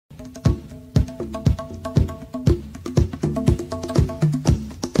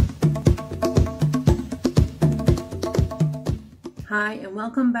Hi and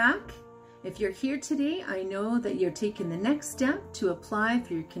welcome back. If you're here today, I know that you're taking the next step to apply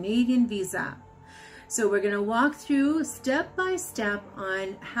for your Canadian visa. So we're going to walk through step by step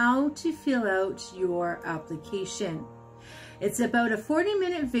on how to fill out your application. It's about a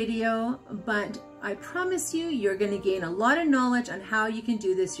 40-minute video, but I promise you, you're going to gain a lot of knowledge on how you can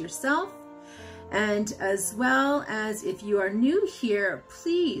do this yourself. And as well as if you are new here,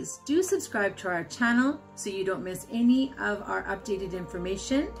 please do subscribe to our channel so you don't miss any of our updated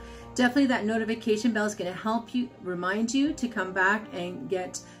information. Definitely that notification bell is going to help you, remind you to come back and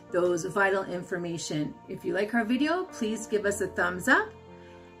get those vital information. If you like our video, please give us a thumbs up,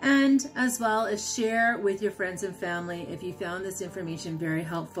 and as well as share with your friends and family if you found this information very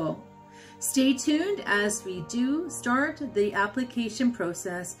helpful. Stay tuned as we do start the application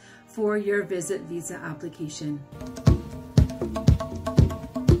process for your Visit Visa application.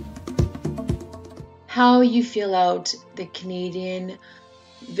 How you fill out the Canadian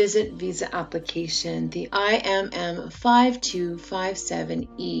Visit Visa application, the IMM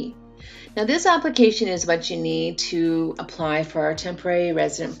 5257E. Now this application is what you need to apply for our temporary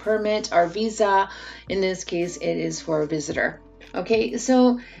resident permit, our visa. In this case, it is for a visitor. Okay,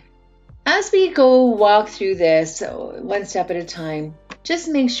 so as we walk through this one step at a time, just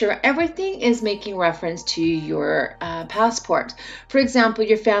make sure everything is making reference to your passport. For example,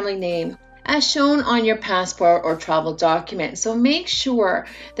 your family name as shown on your passport or travel document. So make sure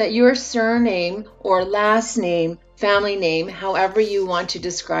that your surname or last name, family name, however you want to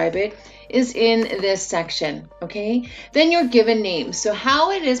describe it, is in this section, okay? Then your given name. So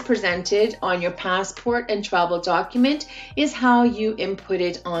how it is presented on your passport and travel document is how you input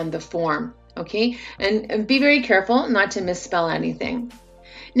it on the form, okay? And be very careful not to misspell anything.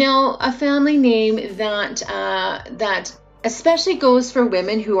 Now, a family name that especially goes for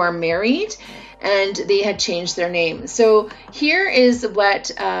women who are married and they had changed their name. So here is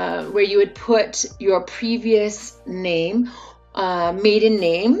what where you would put your previous name, maiden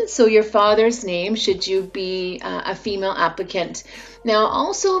name. So your father's name, should you be a female applicant. Now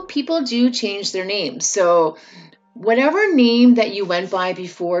also people do change their names. So whatever name that you went by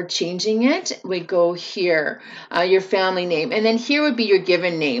before changing it would go here, your family name. And then here would be your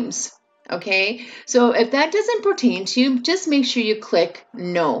given names. Okay, so if that doesn't pertain to you, just make sure you click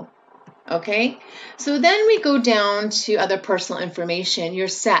no. Okay, so then we go down to other personal information, your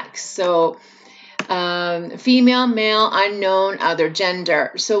sex. So female, male, unknown, other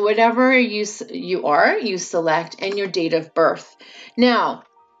gender. So whatever you are, you select, and your date of birth. Now,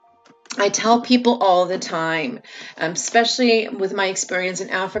 I tell people all the time, especially with my experience in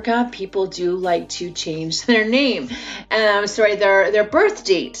Africa, people do like to change their name, their birth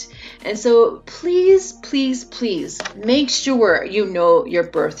date. And so please, please, please make sure you know your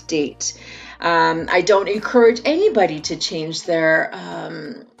birth date. I don't encourage anybody to change their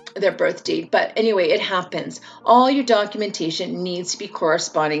birth date, but anyway, it happens. All your documentation needs to be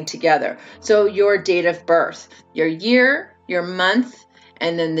corresponding together. So your date of birth, your year, your month,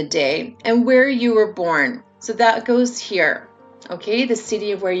 and then the day, and where you were born. So that goes here, okay? The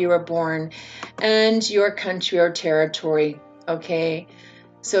city of where you were born, and your country or territory, okay?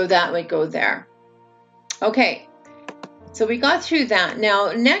 So that would go there. Okay, so we got through that.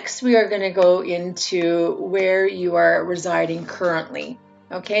 Now, next we are gonna go into where you are residing currently.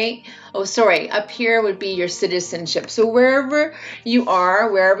 Okay, oh sorry, up here would be your citizenship. So wherever you are,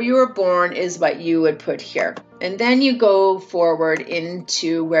 wherever you were born is what you would put here. And then you go forward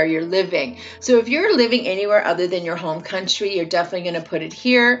into where you're living. So if you're living anywhere other than your home country, you're definitely going to put it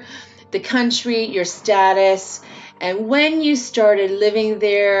here. The country, your status, and when you started living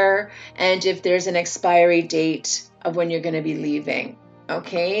there, and if there's an expiry date of when you're going to be leaving.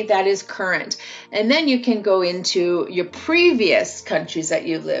 Okay, that is current. And then you can go into your previous countries that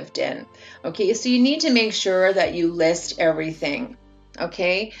you lived in. Okay, so you need to make sure that you list everything.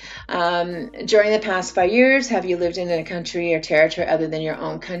 Okay, during the past 5 years, have you lived in a country or territory other than your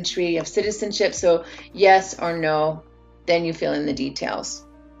own country of citizenship? So yes or no, then you fill in the details.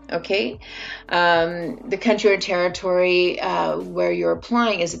 Okay, the country or territory where you're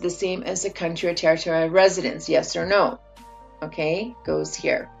applying, is it the same as the country or territory of residence? Yes or no? Okay, goes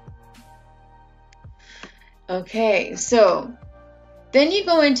here. Okay, so then you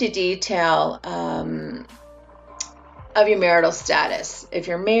go into detail of your marital status. If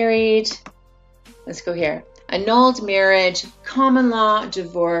you're married, let's go here. Annulled marriage, common law,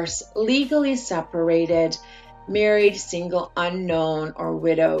 divorce, legally separated, married, single, unknown, or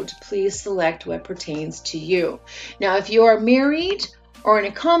widowed. Please select what pertains to you. Now, if you are married or in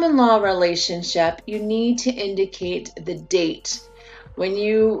a common law relationship, you need to indicate the date when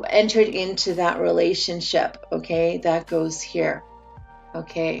you entered into that relationship. Okay, that goes here.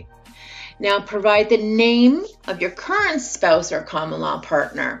 Okay. Now provide the name of your current spouse or common law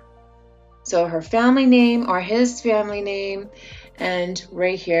partner. So her family name or his family name, and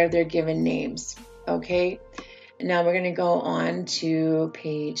right here they're given names. Okay. And now we're going to go on to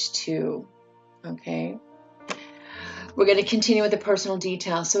page 2. Okay. We're going to continue with the personal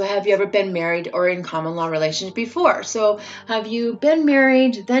details. So have you ever been married or in common law relationship before? So have you been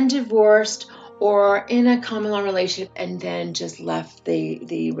married, then divorced, or in a common law relationship and then just left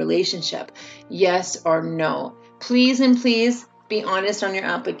the relationship? Yes or no? Please and please be honest on your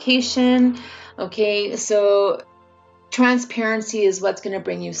application. Okay, so transparency is what's going to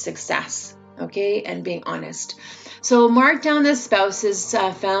bring you success. Okay, and being honest. So mark down the spouse's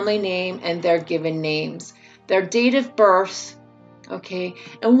family name and their given names, their date of birth, okay,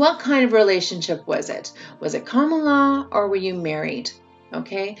 and what kind of relationship was it? Was it common law or were you married?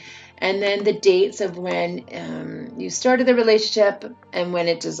 Okay, and then the dates of when you started the relationship and when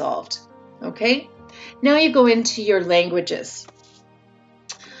it dissolved. Okay, now you go into your languages.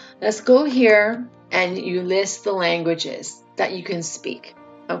 Let's go here and you list the languages that you can speak.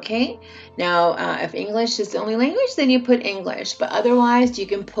 Okay, now if English is the only language, then you put English, but otherwise you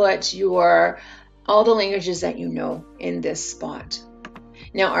can put all the languages that you know in this spot.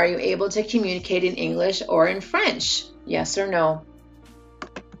 Now, are you able to communicate in English or in French? Yes or no?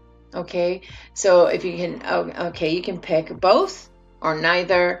 Okay, so if you can, okay, you can pick both or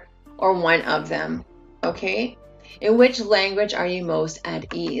neither or one of them. Okay, in which language are you most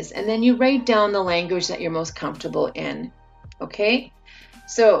at ease? And then you write down the language that you're most comfortable in. Okay,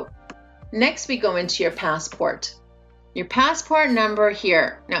 so next we go into your passport. Your passport number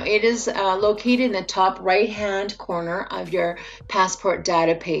here. Now it is located in the top right-hand corner of your passport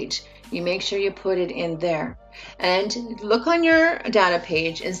data page. You make sure you put it in there. And look on your data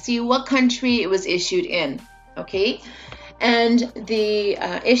page and see what country it was issued in. Okay? And the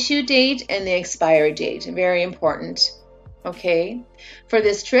issue date and the expiry date. Very important. Okay? For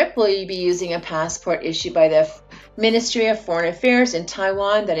this trip, will you be using a passport issued by the Ministry of Foreign Affairs in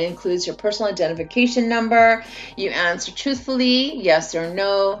Taiwan that includes your personal identification number? You answer truthfully, yes or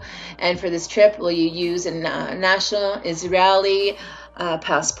no. And for this trip, will you use a national Israeli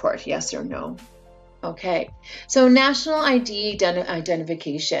passport, yes or no? Okay, so national ID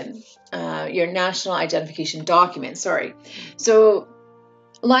identification, your national identification document, sorry. So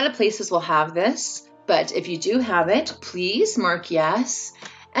a lot of places will have this, but if you do have it, please mark yes.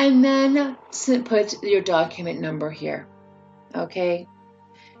 And then put your document number here, okay?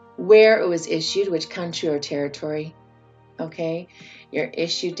 Where it was issued, which country or territory, okay? Your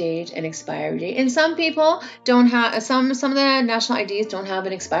issue date and expiry date. And some people don't have, some of the national IDs don't have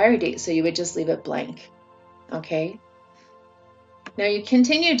an expiry date, so you would just leave it blank, okay? Now you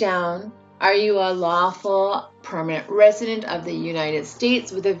continue down. Are you a lawful permanent resident of the United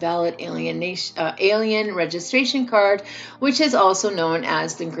States with a valid alien registration card, which is also known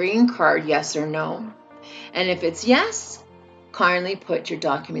as the green card, yes or no? And if it's yes, kindly put your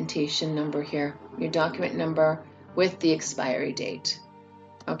documentation number here, your document number with the expiry date.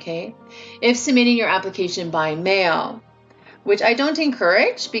 Okay? If submitting your application by mail, which I don't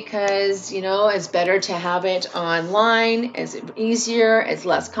encourage because, you know, it's better to have it online. It's easier, it's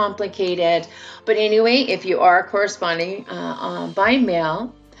less complicated. But anyway, if you are corresponding by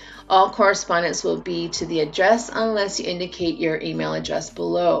mail, all correspondence will be to the address unless you indicate your email address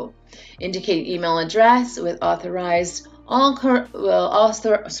below. Indicate email address with authorize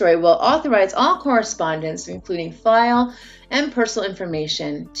will authorize all correspondence, including file and personal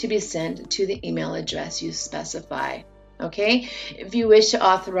information, to be sent to the email address you specify. Okay, if you wish to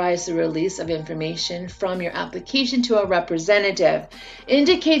authorize the release of information from your application to a representative,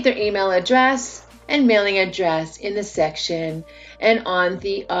 indicate their email address and mailing address in the section and on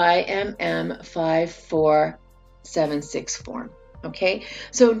the IMM 5476 form. Okay,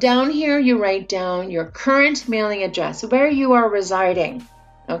 so down here you write down your current mailing address, where you are residing.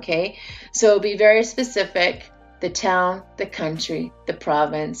 Okay, so be very specific, the town, the country, the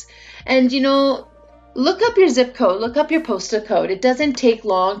province, and you know, look up your zip code, look up your postal code. It doesn't take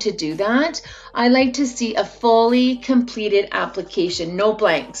long to do that. I like to see a fully completed application, no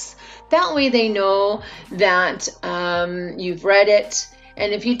blanks. That way they know that you've read it.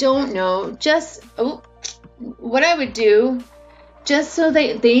 And if you don't know, just, what I would do, just so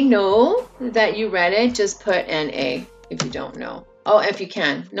they know that you read it, just put NA if you don't know. Oh, if you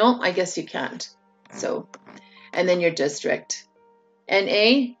can. No, I guess you can't. So, and then your district.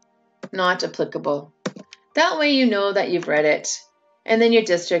 NA, not applicable. That way you know that you've read it. And then your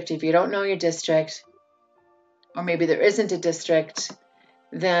district, if you don't know your district, or maybe there isn't a district,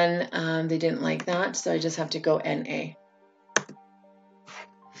 then they didn't like that, so I just have to go NA.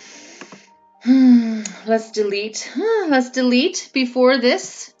 Let's delete. Let's delete before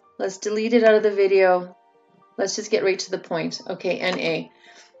this. Let's delete it out of the video. Let's just get right to the point. Okay, NA.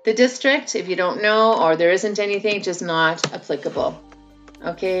 The district, if you don't know or there isn't anything, just not applicable.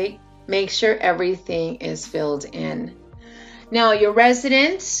 Okay, make sure everything is filled in. Now your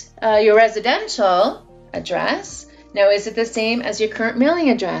residential address. Now, is it the same as your current mailing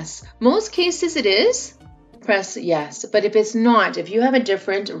address? Most cases it is. Press yes. But if it's not, if you have a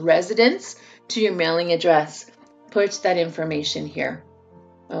different residence to your mailing address, put that information here.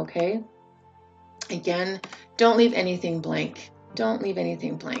 Okay? Again, don't leave anything blank. Don't leave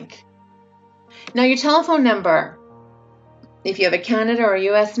anything blank. Now, your telephone number. If you have a Canada or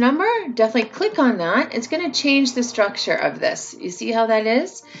US number, definitely click on that. It's going to change the structure of this. You see how that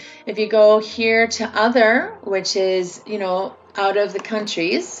is? If you go here to other, which is, out of the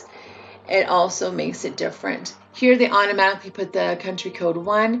countries, it also makes it different. Here they automatically put the country code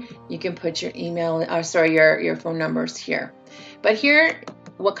 1. You can put your email, your phone numbers here. But here,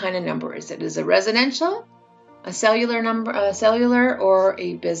 what kind of number is it? Is it residential, a cellular number, or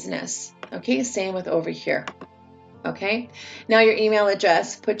a business? Okay, same with over here. Okay, now your email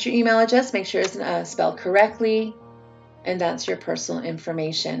address. Put your email address, make sure it's spelled correctly, and that's your personal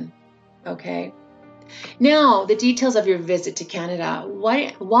information. Okay, now the details of your visit to Canada.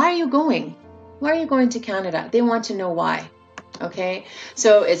 Why are you going? Why are you going to Canada? They want to know why. Okay,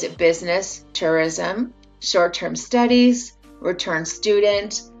 so is it business, tourism, short-term studies, return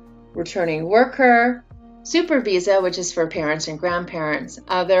student, returning worker, super visa, which is for parents and grandparents,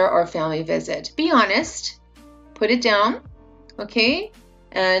 other or family visit? Be honest. Put it down, okay,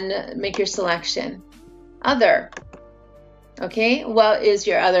 and make your selection. Other, okay, what is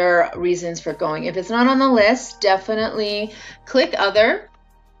your other reasons for going? If it's not on the list, definitely click other,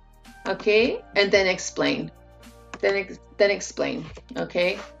 okay, and then explain. Then explain,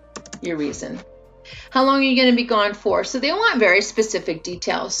 okay, your reason. How long are you going to be gone for? So they want very specific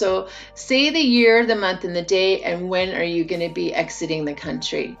details. So say the year, the month, and the day, and when are you going to be exiting the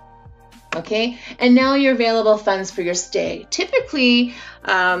country? Okay, and now your available funds for your stay. Typically,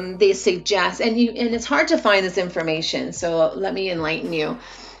 they suggest, and it's hard to find this information, so let me enlighten you.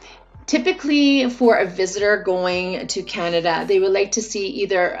 Typically, for a visitor going to Canada, they would like to see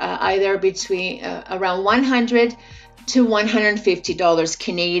either between around $100 to $150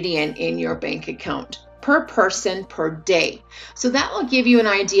 Canadian in your bank account per person per day. So that will give you an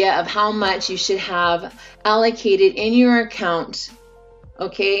idea of how much you should have allocated in your account.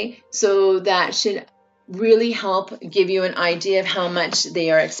 Okay, so that should really help give you an idea of how much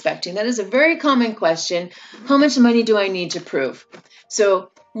they are expecting. That is a very common question. How much money do I need to prove? So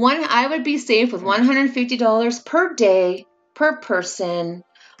I would be safe with $150 per day per person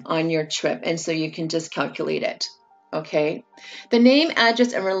on your trip. And so you can just calculate it. Okay, the name,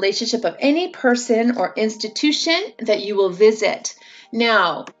 address, and relationship of any person or institution that you will visit.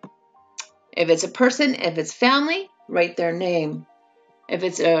 Now, if it's a person, if it's family, write their name. If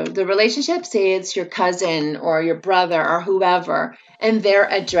it's the relationship, say it's your cousin or your brother or whoever, and their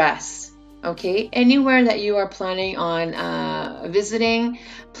address. Okay, anywhere that you are planning on visiting,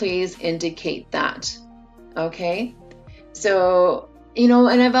 please indicate that. Okay, so,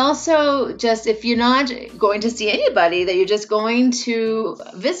 and I've also if you're not going to see anybody, that you're just going to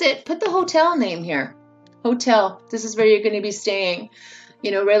visit, put the hotel name here. Hotel, this is where you're going to be staying.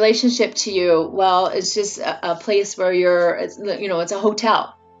 Relationship to you, well, it's just a place where it's a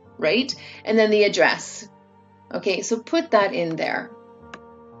hotel, right? And then the address. Okay, so put that in there.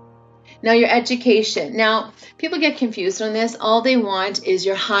 Now your education. Now, people get confused on this. All they want is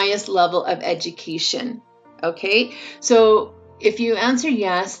your highest level of education. Okay, so if you answer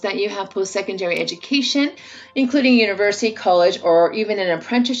yes, that you have post-secondary education, including university, college, or even an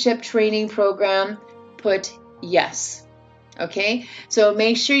apprenticeship training program, put yes. Okay, so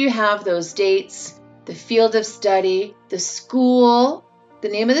make sure you have those dates, the field of study, the school, the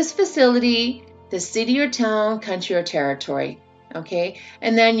name of this facility, the city or town, country or territory. Okay,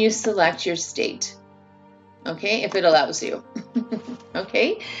 and then you select your state. Okay, if it allows you.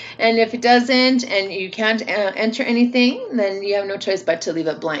 Okay, and if it doesn't and you can't enter anything, then you have no choice but to leave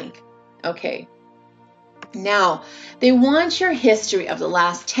it blank. Okay, now they want your history of the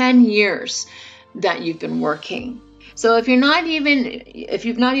last 10 years that you've been working. So if you've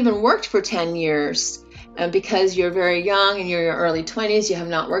not even worked for 10 years, because you're very young and you're in your early 20s, you have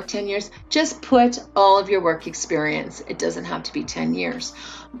not worked 10 years, just put all of your work experience. It doesn't have to be 10 years.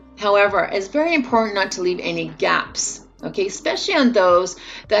 However, it's very important not to leave any gaps. Okay, especially on those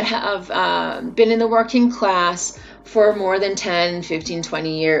that have been in the working class for more than 10, 15,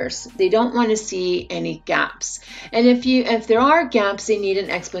 20 years. They don't want to see any gaps. And if there are gaps, they need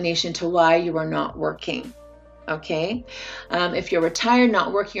an explanation to why you are not working. Okay, if you're retired,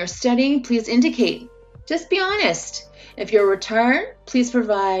 not working or studying, please indicate. Just be honest. If you're retired, please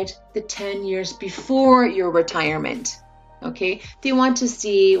provide the 10 years before your retirement. Okay, they want to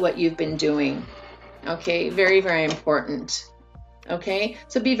see what you've been doing. Okay, very, very important. Okay,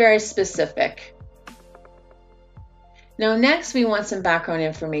 so be very specific. Now, next, we want some background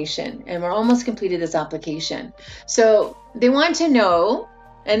information, and we're almost completed this application. So they want to know,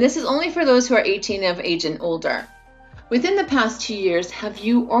 and this is only for those who are 18 of age and older. Within the past 2 years, have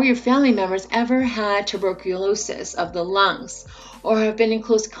you or your family members ever had tuberculosis of the lungs or have been in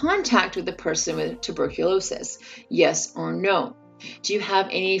close contact with a person with tuberculosis? Yes or no? Do you have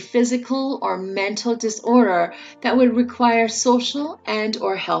any physical or mental disorder that would require social and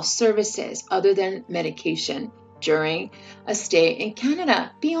or health services other than medication during a stay in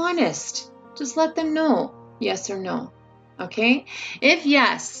Canada? Be honest. Just let them know, yes or no. Okay? If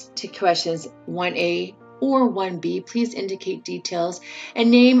yes to questions 1A or 1B, please indicate details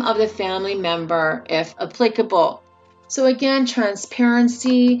and name of the family member if applicable. So again,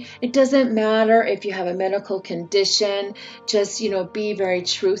 transparency. It doesn't matter if you have a medical condition. Just, be very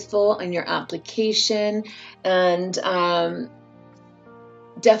truthful in your application, and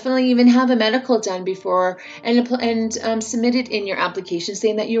definitely even have a medical done before and submit it in your application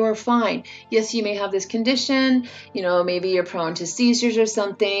saying that you are fine. Yes, you may have this condition, maybe you're prone to seizures or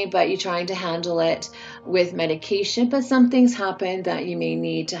something, but you're trying to handle it with medication, but some things happen that you may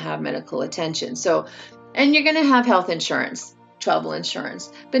need to have medical attention. So, and you're going to have health insurance, travel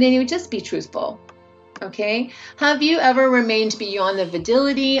insurance, but anyway, just be truthful. Okay. Have you ever remained beyond the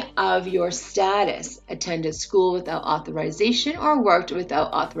validity of your status, attended school without authorization, or worked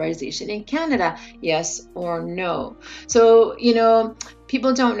without authorization in Canada? Yes or no? So,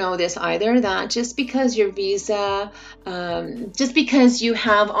 people don't know this either, that just because your visa, just because you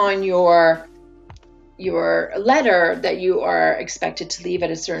have on your letter that you are expected to leave at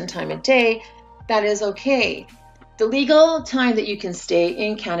a certain time of day, that is okay. The legal time that you can stay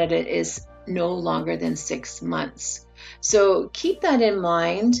in Canada is no longer than 6 months. So keep that in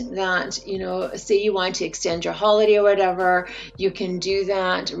mind that, say you want to extend your holiday or whatever, you can do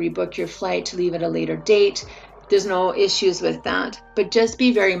that, rebook your flight to leave at a later date. There's no issues with that. But just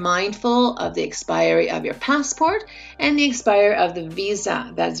be very mindful of the expiry of your passport and the expiry of the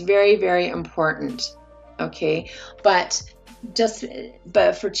visa. That's very, very important. Okay, but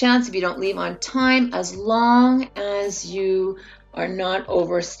for chance, if you don't leave on time, as long as you are not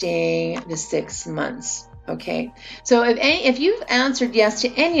overstaying the 6 months. Okay, so if you've answered yes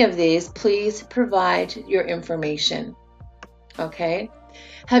to any of these, please provide your information. Okay,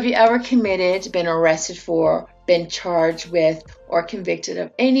 have you ever committed, been arrested for, been charged with, or convicted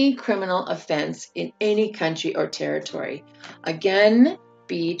of any criminal offense in any country or territory? Again,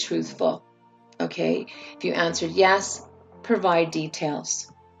 be truthful. Okay, if you answered yes, provide details.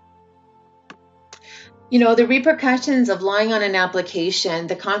 The repercussions of lying on an application,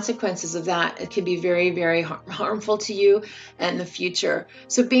 the consequences of that, it can be very, very harmful to you in the future.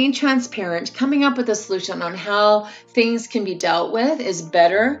 So being transparent, coming up with a solution on how things can be dealt with is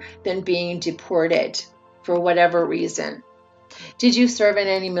better than being deported for whatever reason. Did you serve in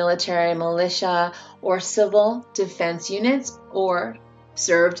any military, militia, or civil defense units, or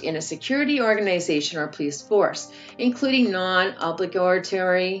served in a security organization or police force, including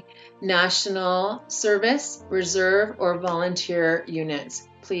non-obligatory national service, reserve, or volunteer units?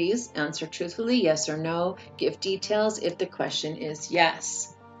 Please answer truthfully, yes or no. Give details if the question is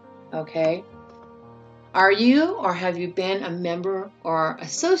yes. Okay. Are you or have you been a member or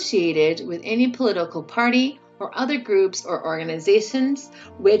associated with any political party or other groups or organizations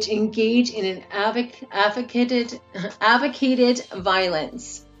which engage in an advocated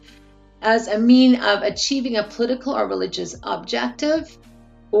violence as a mean of achieving a political or religious objective,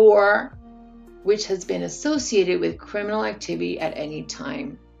 or which has been associated with criminal activity at any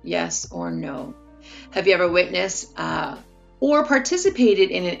time? Yes or no? Have you ever witnessed or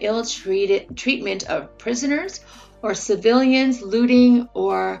participated in an ill treatment of prisoners or civilians, looting,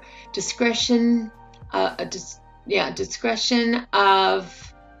 or discretion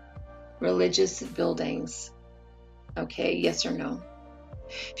of religious buildings? Okay, yes or no?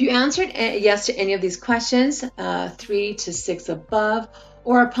 If you answered yes to any of these questions, 3 to 6 above,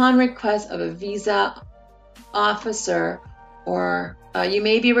 or upon request of a visa officer, or you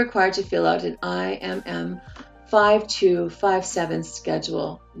may be required to fill out an IMM 5257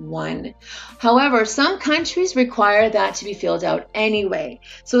 Schedule 1. However, some countries require that to be filled out anyway.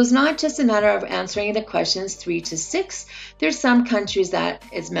 So it's not just a matter of answering the questions 3 to 6. There's some countries that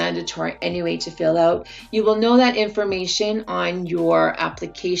it's mandatory anyway to fill out. You will know that information on your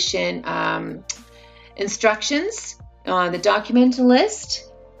application instructions on the document list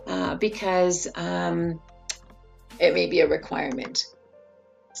because it may be a requirement.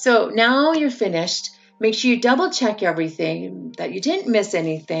 So now you're finished. Make sure you double check everything, that you didn't miss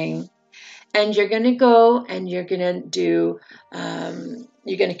anything. And you're going to go and you're going to do,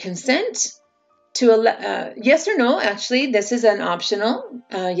 you're going to consent to a yes or no. Actually, this is an optional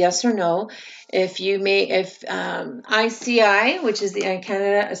yes or no. If ICI, which is the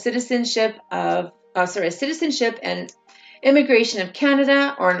Canada Citizenship and Immigration of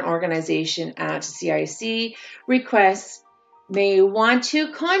Canada, or an organization at CIC requests, may want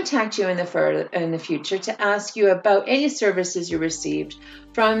to contact you in the future to ask you about any services you received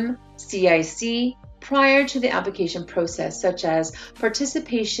from CIC prior to the application process, such as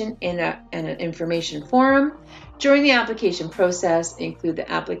participation in an information forum during the application process, include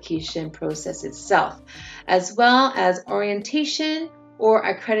the application process itself, as well as orientation or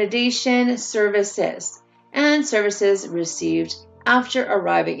accreditation services and services received after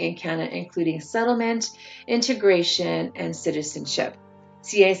arriving in Canada, including settlement, integration, and citizenship.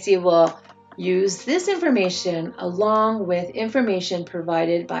 CIC will use this information along with information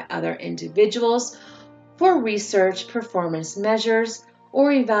provided by other individuals for research, performance measures,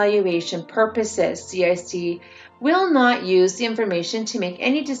 or evaluation purposes. CIC will not use the information to make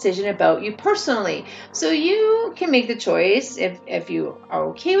any decision about you personally. So you can make the choice. If you are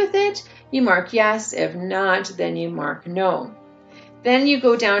okay with it, you mark yes. If not, then you mark no. Then you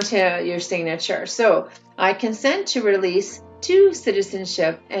go down to your signature. So I consent to release to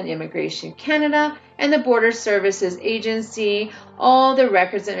Citizenship and Immigration Canada and the Border Services Agency all the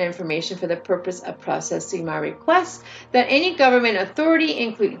records and information for the purpose of processing my request, that any government authority,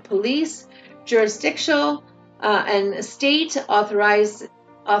 including police, jurisdictional, and state authorized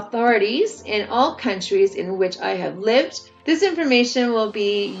authorities in all countries in which I have lived. This information will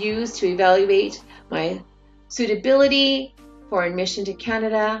be used to evaluate my suitability for admission to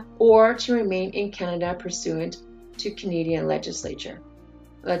Canada or to remain in Canada pursuant to Canadian legislation.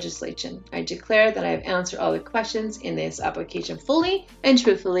 I declare that I have answered all the questions in this application fully and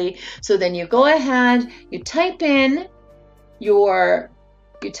truthfully. So then you go ahead, you type in your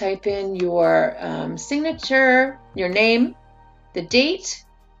signature, your name, the date,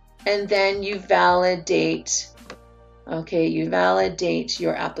 and then you validate. Okay, you validate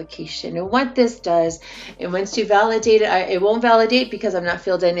your application. And what this does, and once you validate it, it won't validate because I've not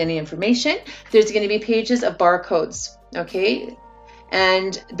filled in any information. There's going to be pages of barcodes, okay?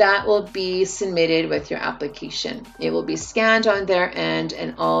 And that will be submitted with your application. It will be scanned on their end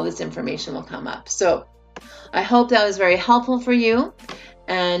and all this information will come up. So I hope that was very helpful for you.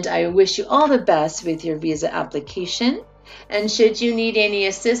 And I wish you all the best with your visa application. And should you need any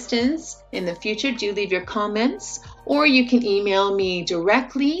assistance in the future, do leave your comments, or you can email me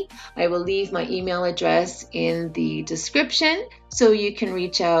directly. I will leave my email address in the description so you can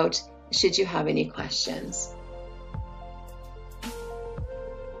reach out should you have any questions.